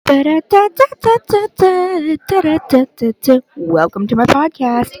Welcome to my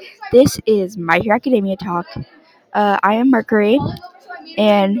podcast. This is My Hero Academia Talk. I am Mercury,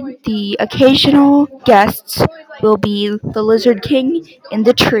 and the occasional guests will be the Lizard King and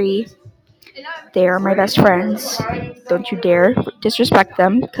the Tree. They are my best friends. Don't you dare disrespect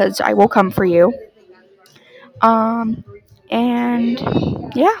them, because I will come for you. Um, and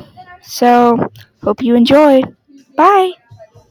yeah, so hope you enjoy. Bye.